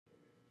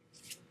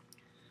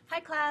Hi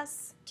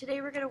class!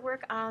 Today we're going to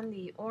work on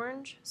the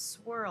orange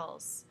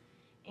swirls.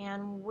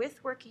 And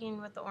with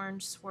working with the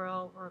orange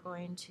swirl, we're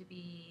going to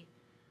be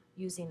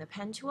using the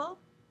pen tool,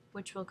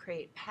 which will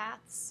create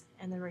paths,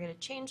 and then we're going to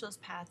change those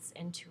paths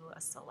into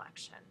a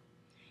selection.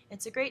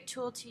 It's a great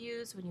tool to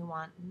use when you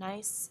want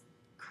nice,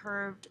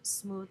 curved,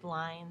 smooth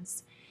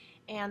lines.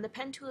 And the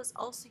pen tool is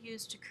also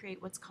used to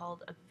create what's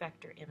called a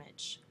vector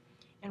image.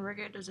 And we're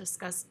going to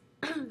discuss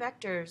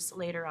vectors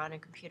later on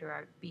in Computer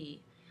Art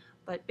B.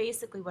 But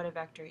basically what a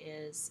vector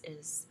is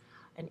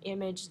an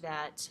image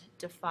that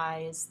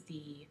defies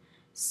the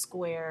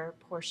square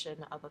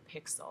portion of a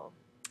pixel.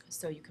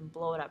 So you can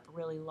blow it up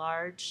really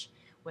large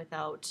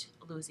without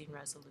losing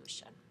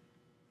resolution.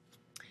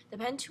 The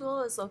pen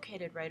tool is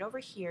located right over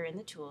here in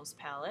the tools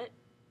palette,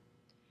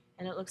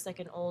 and it looks like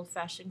an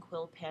old-fashioned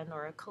quill pen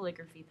or a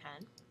calligraphy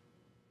pen.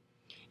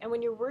 And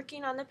when you're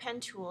working on the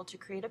pen tool to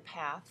create a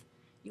path,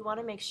 you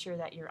want to make sure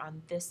that you're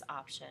on this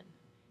option.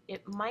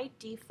 It might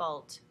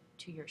default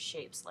to your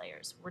shapes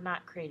layers. We're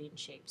not creating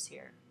shapes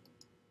here.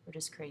 We're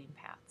just creating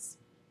paths.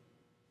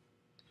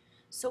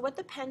 So what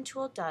the pen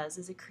tool does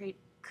is it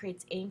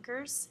creates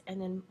anchors,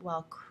 and then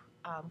while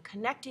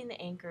connecting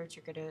the anchors,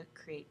 you're going to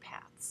create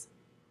paths.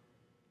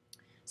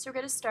 So we're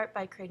going to start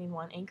by creating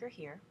one anchor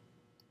here.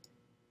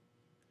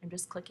 I'm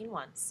just clicking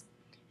once.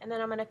 And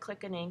then I'm going to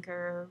click an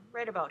anchor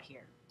right about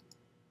here.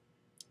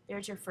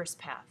 There's your first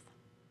path.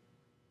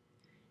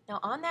 Now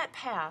on that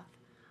path,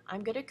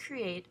 I'm going to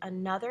create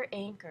another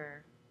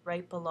anchor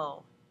right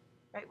below,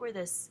 right where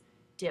this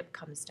dip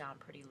comes down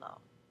pretty low.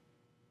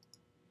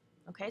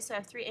 Okay, so I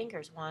have three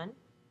anchors, 1,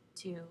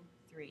 2,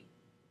 3.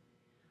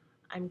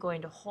 I'm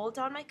going to hold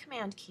down my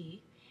command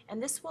key,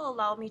 and this will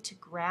allow me to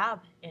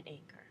grab an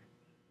anchor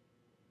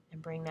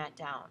and bring that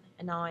down.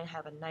 And now I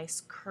have a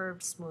nice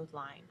curved smooth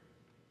line.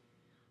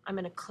 I'm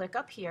going to click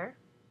up here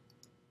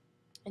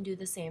and do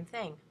the same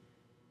thing.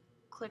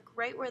 Click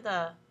right where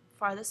the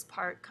farthest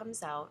part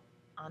comes out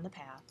on the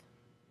path.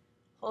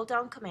 Hold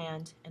down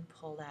command and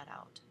pull that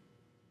out.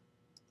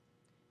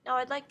 Now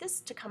I'd like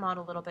this to come out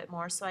a little bit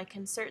more, so I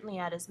can certainly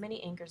add as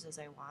many anchors as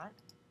I want.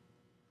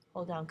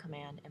 Hold down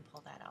command and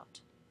pull that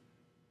out.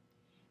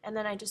 And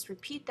then I just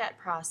repeat that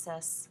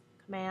process,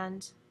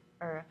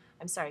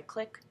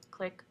 click,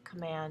 click,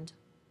 command,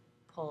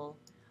 pull,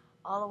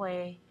 all the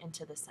way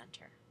into the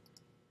center.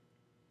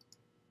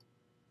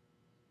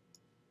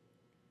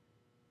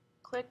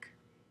 Click,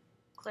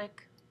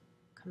 click,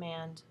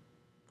 command,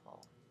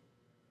 pull.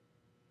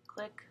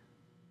 Click,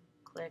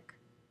 click,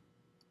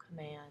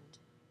 command,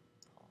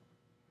 pull.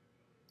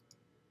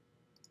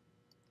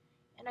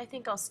 And I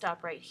think I'll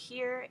stop right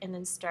here and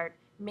then start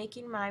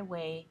making my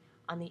way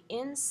on the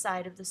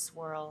inside of the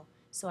swirl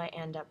so I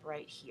end up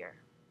right here.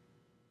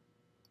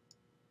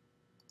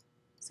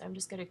 So I'm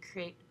just going to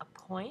create a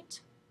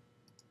point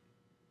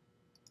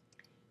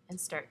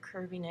and start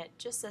curving it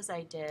just as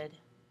I did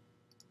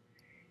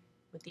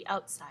with the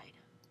outside.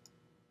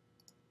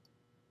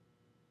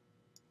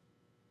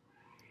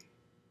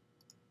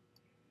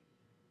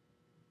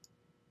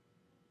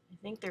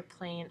 I think they're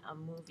playing a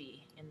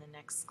movie in the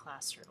next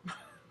classroom.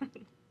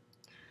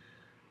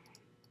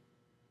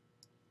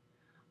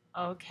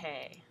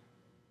 Okay.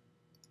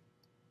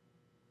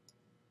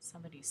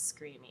 Somebody's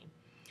screaming.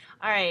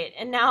 All right,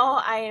 and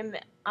now I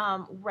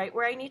am right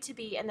where I need to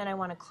be, and then I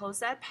want to close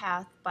that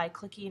path by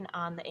clicking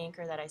on the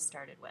anchor that I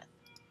started with.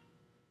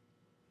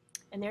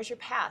 And there's your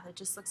path. It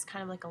just looks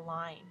kind of like a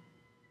line.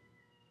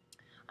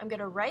 I'm going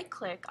to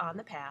right-click on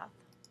the path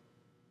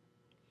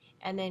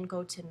and then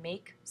go to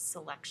Make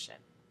Selection.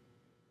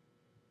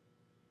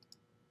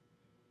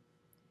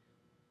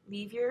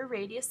 Leave your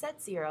radius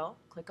at 0,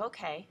 click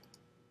OK,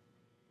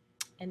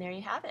 and there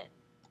you have it.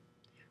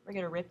 We're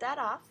going to rip that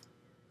off,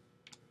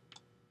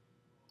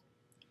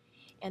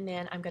 and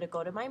then I'm going to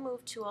go to my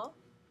Move tool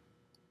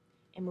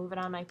and move it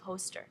on my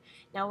poster.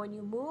 Now when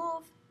you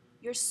move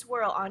your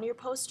swirl on your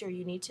poster,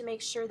 you need to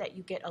make sure that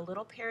you get a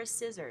little pair of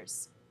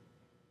scissors.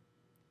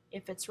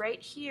 If it's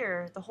right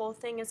here, the whole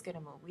thing is going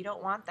to move. We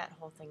don't want that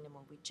whole thing to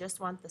move. We just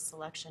want the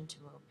selection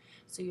to move.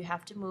 So you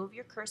have to move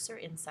your cursor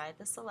inside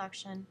the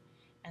selection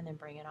and then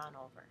bring it on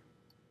over.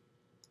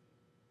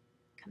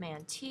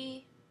 Command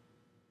T,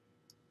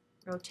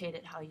 rotate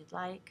it how you'd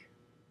like,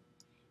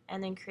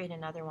 and then create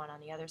another one on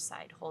the other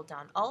side. Hold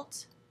down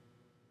Alt,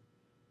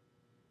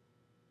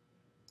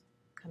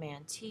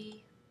 Command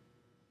T,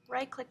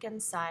 right click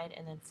inside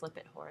and then flip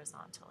it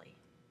horizontally.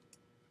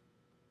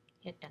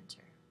 Hit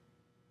Enter.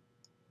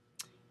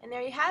 And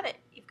there you have it.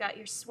 You've got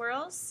your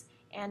swirls,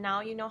 and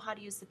now you know how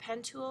to use the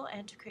pen tool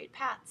and to create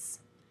paths.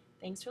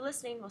 Thanks for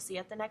listening. We'll see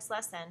you at the next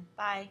lesson.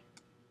 Bye.